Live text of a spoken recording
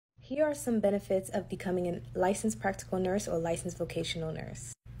Here are some benefits of becoming a licensed practical nurse or licensed vocational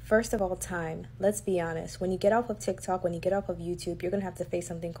nurse. First of all, time. Let's be honest. When you get off of TikTok, when you get off of YouTube, you're going to have to face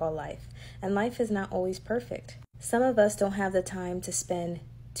something called life. And life is not always perfect. Some of us don't have the time to spend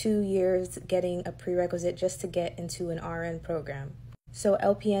 2 years getting a prerequisite just to get into an RN program. So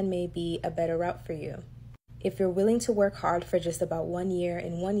LPN may be a better route for you. If you're willing to work hard for just about 1 year,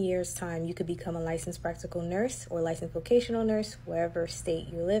 in 1 year's time, you could become a licensed practical nurse or licensed vocational nurse, wherever state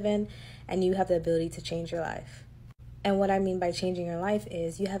you live in, and you have the ability to change your life. And what I mean by changing your life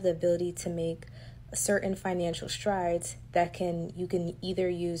is you have the ability to make certain financial strides that you can either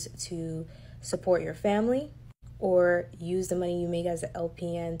use to support your family or use the money you make as an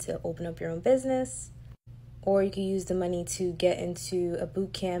LPN to open up your own business, or you can use the money to get into a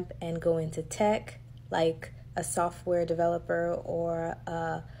boot camp and go into tech, like a software developer or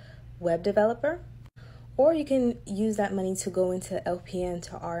a web developer. Or you can use that money to go into LPN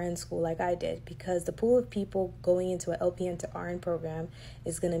to RN school like I did, because the pool of people going into an LPN to RN program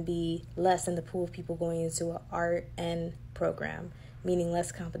is going to be less than the pool of people going into an RN program, meaning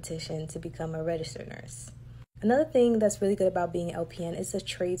less competition to become a registered nurse. Another thing that's really good about being an LPN is a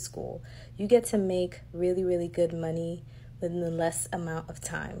trade school. You get to make really, really good money within the less amount of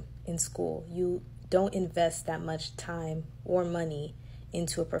time in school. You don't invest that much time or money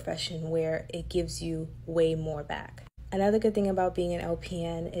into a profession where it gives you way more back. Another good thing about being an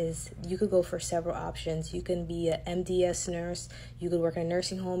LPN is you could go for several options. You can be an MDS nurse, you could work in a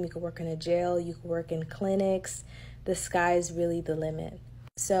nursing home, you could work in a jail, you could work in clinics. The sky is really the limit.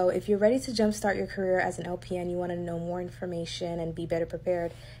 So if you're ready to jumpstart your career as an LPN, you want to know more information and be better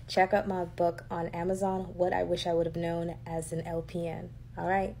prepared, check out my book on Amazon, What I Wish I Would Have Known as an LPN. All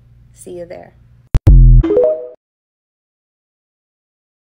right, see you there.